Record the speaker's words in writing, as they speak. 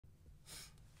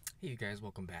Hey you guys,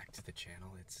 welcome back to the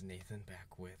channel. It's Nathan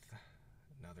back with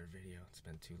another video. It's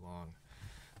been too long.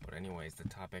 But anyways, the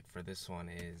topic for this one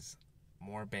is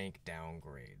more bank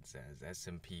downgrades, as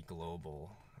S&P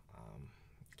Global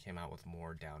came out with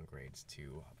more downgrades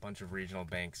to a bunch of regional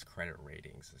banks' credit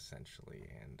ratings, essentially.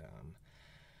 And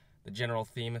the general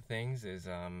theme of things is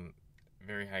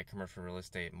very high commercial real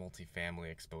estate,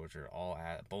 multifamily exposure,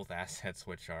 both assets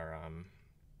which are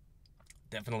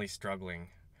definitely struggling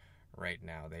right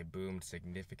now. They boomed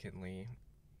significantly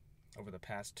over the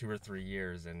past 2 or 3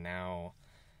 years, and now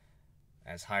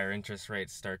as higher interest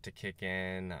rates start to kick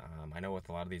in, I know with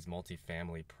a lot of these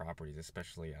multifamily properties,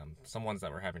 especially some ones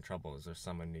that were having trouble, is there's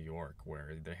some in New York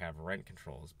where they have rent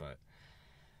controls, but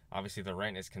obviously the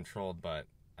rent is controlled. But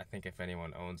I think if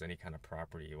anyone owns any kind of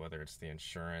property, whether it's the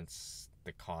insurance,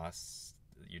 the costs,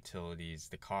 the utilities,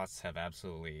 the costs have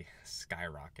absolutely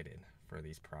skyrocketed for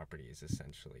these properties,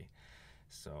 essentially.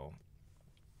 So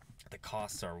the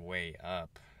costs are way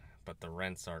up, but the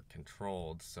rents are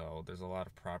controlled. So there's a lot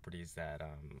of properties that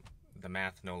the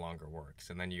math no longer works.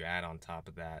 And then you add on top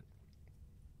of that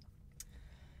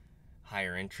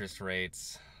higher interest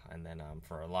rates. And then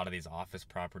for a lot of these office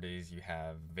properties, you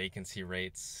have vacancy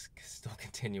rates still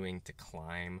continuing to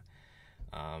climb.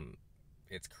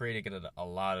 It's creating a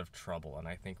lot of trouble. And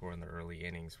I think we're in the early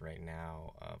innings right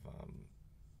now of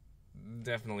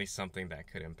definitely something that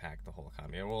could impact the whole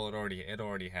economy. Well, it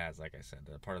already has. Like I said,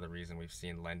 part of the reason we've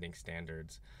seen lending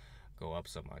standards go up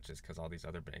so much is because all these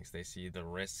other banks, they see the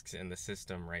risks in the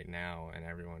system right now, and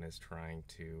everyone is trying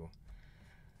to,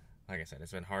 like I said,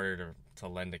 it's been harder to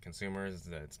lend to consumers.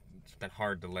 It's been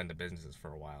hard to lend to businesses for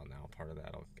a while now. Part of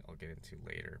that I'll get into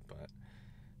later, but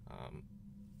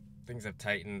things have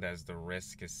tightened as the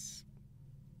risk has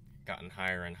gotten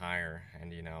higher and higher.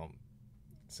 And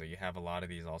so you have a lot of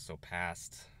these also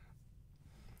past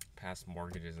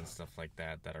mortgages and stuff like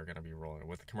that are going to be rolling.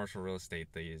 With commercial real estate,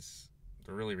 they're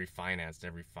really refinanced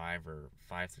every 5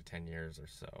 to 10 years or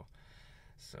so.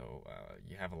 So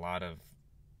you have a lot of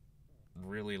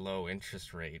really low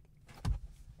interest rate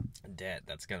debt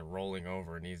that's going to rolling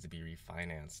over and needs to be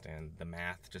refinanced, and the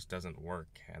math just doesn't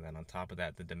work. And then on top of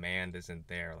that, the demand isn't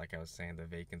there. Like I was saying, the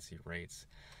vacancy rates.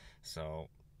 So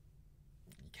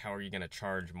how are you going to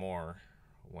charge more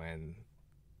when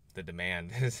the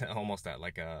demand is almost at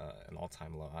like an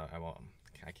all-time low?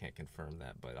 I can't confirm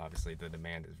that, but obviously the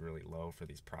demand is really low for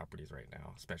these properties right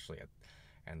now, especially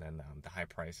and then the high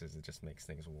prices, it just makes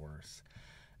things worse,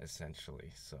 essentially.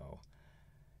 So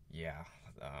yeah,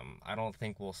 I don't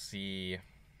think we'll see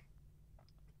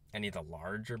any of the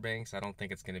larger banks. I don't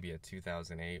think it's going to be a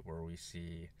 2008 where we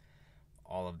see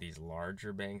all of these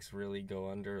larger banks really go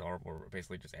under, or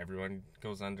basically just everyone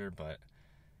goes under. But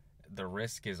the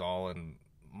risk is all in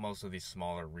most of these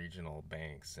smaller regional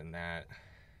banks, and that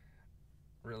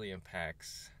really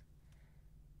impacts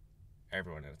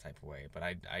everyone in a type of way. But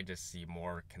I just see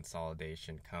more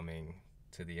consolidation coming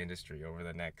to the industry over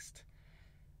the next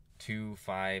 2,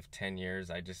 5, 10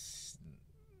 years.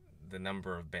 The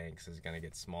number of banks is going to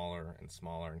get smaller and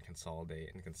smaller and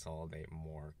consolidate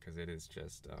more, because it is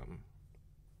just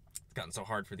it's gotten so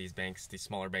hard for these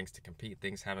smaller banks to compete.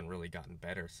 Things haven't really gotten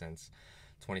better since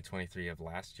 2023 of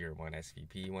last year, when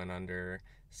SVP went under,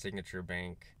 Signature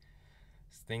Bank.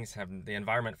 The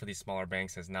environment for these smaller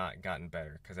banks has not gotten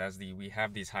better, because we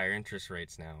have these higher interest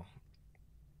rates now,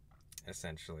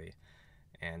 essentially.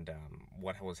 And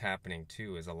what was happening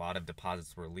too is a lot of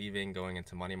deposits were leaving, going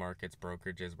into money markets,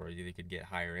 brokerages, where you could get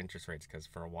higher interest rates. Because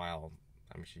for a while,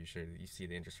 I'm sure you see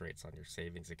the interest rates on your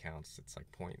savings accounts, it's like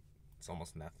it's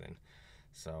almost nothing.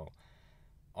 So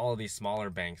all of these smaller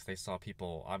banks, they saw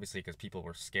people, obviously because people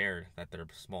were scared that their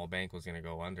small bank was going to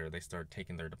go under, they started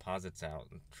taking their deposits out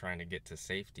and trying to get to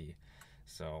safety.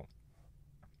 So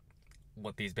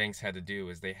what these banks had to do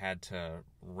is they had to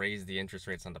raise the interest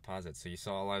rates on deposits. So you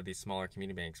saw a lot of these smaller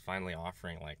community banks finally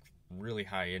offering like really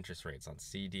high interest rates on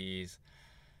CDs,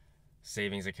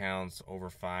 savings accounts over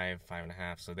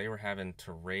 5.5. So they were having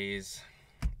to raise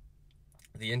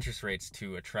the interest rates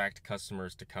to attract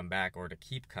customers to come back, or to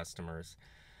keep customers.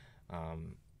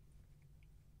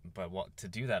 But to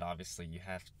do that, obviously you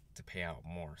have to pay out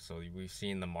more. So we've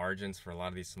seen the margins for a lot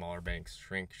of these smaller banks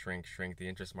shrink. The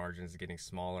interest margins are getting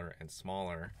smaller and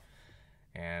smaller.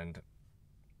 And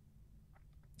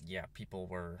yeah, people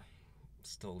were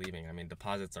still leaving. I mean,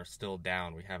 deposits are still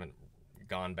down. We haven't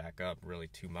gone back up really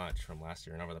too much from last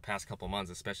year. And over the past couple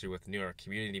months, especially with New York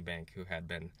Community Bank, who had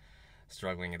been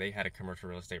struggling, they had a commercial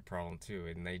real estate problem too.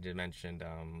 And they did mention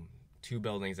 2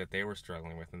 buildings that they were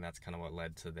struggling with, and that's kind of what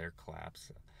led to their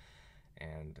collapse.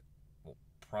 And we'll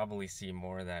probably see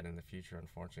more of that in the future,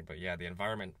 unfortunately. But yeah, the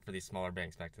environment for these smaller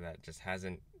banks, back to that, just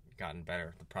hasn't gotten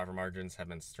better. The profit margins have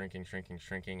been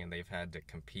shrinking, and they've had to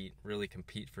really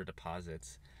compete for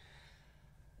deposits.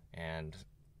 And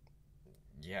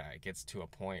yeah, it gets to a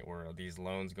point where these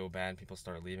loans go bad and people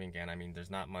start leaving again. I mean, there's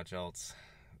not much else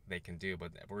they can do,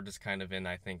 but we're just kind of in,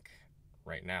 I think,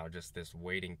 right now, just this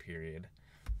waiting period.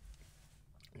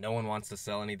 No one wants to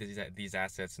sell any of these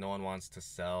assets. No one wants to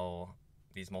sell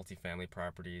these multifamily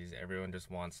properties. Everyone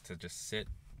just wants to just sit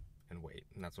and wait,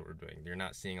 and that's what we're doing. You're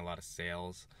not seeing a lot of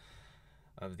sales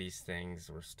of these things.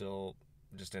 We're still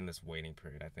just in this waiting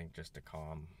period, I think, just to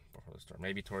calm before the storm.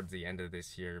 Maybe towards the end of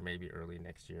this year, maybe early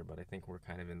next year, but I think we're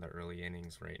kind of in the early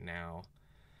innings right now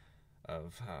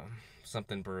of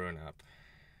something brewing up.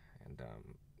 And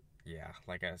yeah,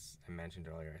 like I mentioned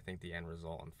earlier, I think the end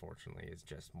result, unfortunately, is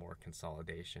just more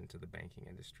consolidation to the banking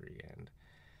industry. And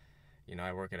you know,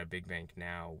 I work at a big bank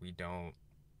now.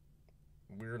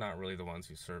 We're not really the ones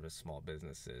who service small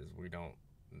businesses.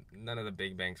 None of the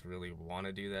big banks really want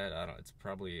to do that. It's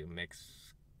probably a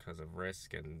mix because of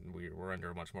risk, and we're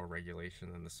under much more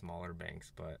regulation than the smaller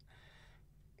banks. But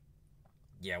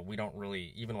yeah, we don't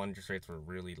really, even when interest rates were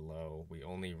really low, we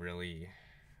only really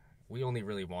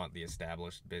want the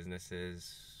established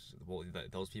businesses. Well,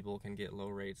 those people can get low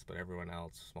rates, but everyone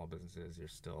else, small businesses,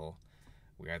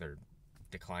 we either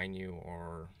decline you,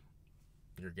 or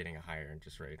you're getting a higher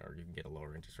interest rate, or you can get a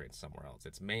lower interest rate somewhere else.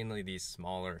 It's mainly these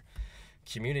smaller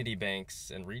community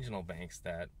banks and regional banks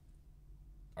that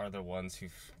are the ones who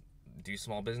do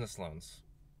small business loans.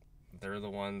 They're the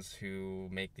ones who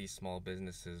make these small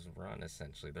businesses run,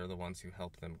 essentially. They're the ones who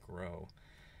help them grow.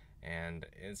 And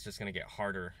it's just going to get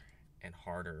harder and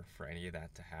harder for any of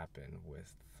that to happen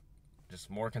with just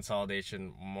more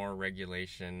consolidation, more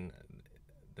regulation.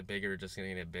 The bigger just going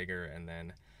to get bigger, and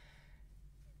then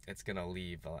it's going to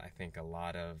leave, I think,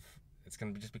 it's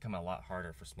going to just become a lot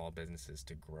harder for small businesses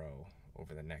to grow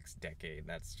over the next decade.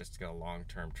 That's just a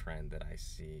long-term trend that I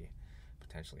see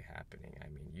potentially happening. I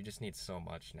mean, you just need so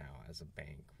much now as a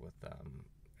bank with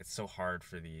it's so hard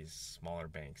for these smaller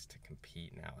banks to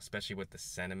compete now, especially with the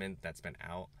sentiment that's been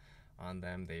out on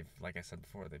them. Like I said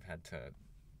before, they've had to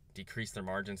decrease their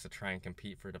margins to try and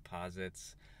compete for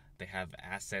deposits. They have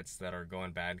assets that are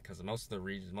going bad because most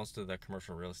of the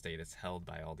commercial real estate is held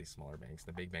by all these smaller banks.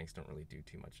 The big banks don't really do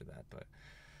too much of that, but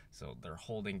so they're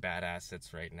holding bad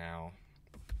assets right now.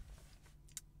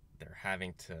 They're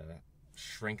having to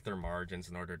shrink their margins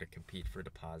in order to compete for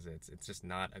deposits. It's just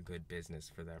not a good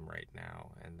business for them right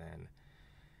now. And then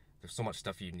there's so much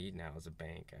stuff you need now as a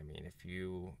bank. I mean, if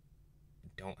you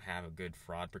don't have a good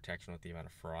fraud protection with the amount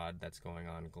of fraud that's going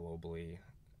on globally,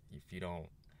 if you don't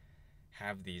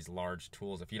have these large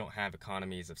tools, if you don't have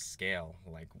economies of scale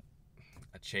like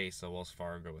a Chase, a Wells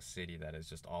Fargo, a Citi that is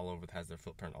just has their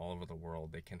footprint all over the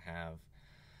world, they can have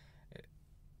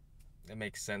it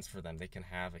makes sense for them. They can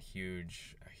have a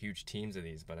huge teams of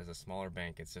these, but as a smaller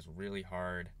bank, it's just really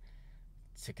hard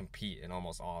to compete in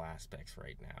almost all aspects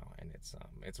right now, and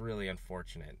it's really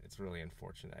unfortunate. It's really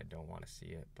unfortunate. I don't want to see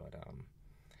it, but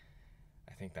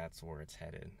I think that's where it's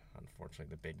headed.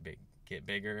 Unfortunately, the big get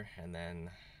bigger, and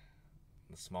then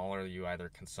the smaller you either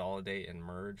consolidate and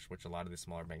merge, which a lot of the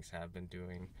smaller banks have been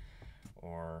doing,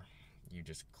 or you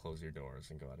just close your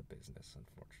doors and go out of business,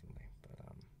 unfortunately.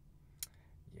 But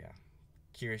yeah,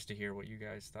 curious to hear what you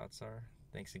guys' thoughts are.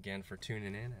 Thanks again for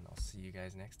tuning in, and I'll see you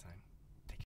guys next time.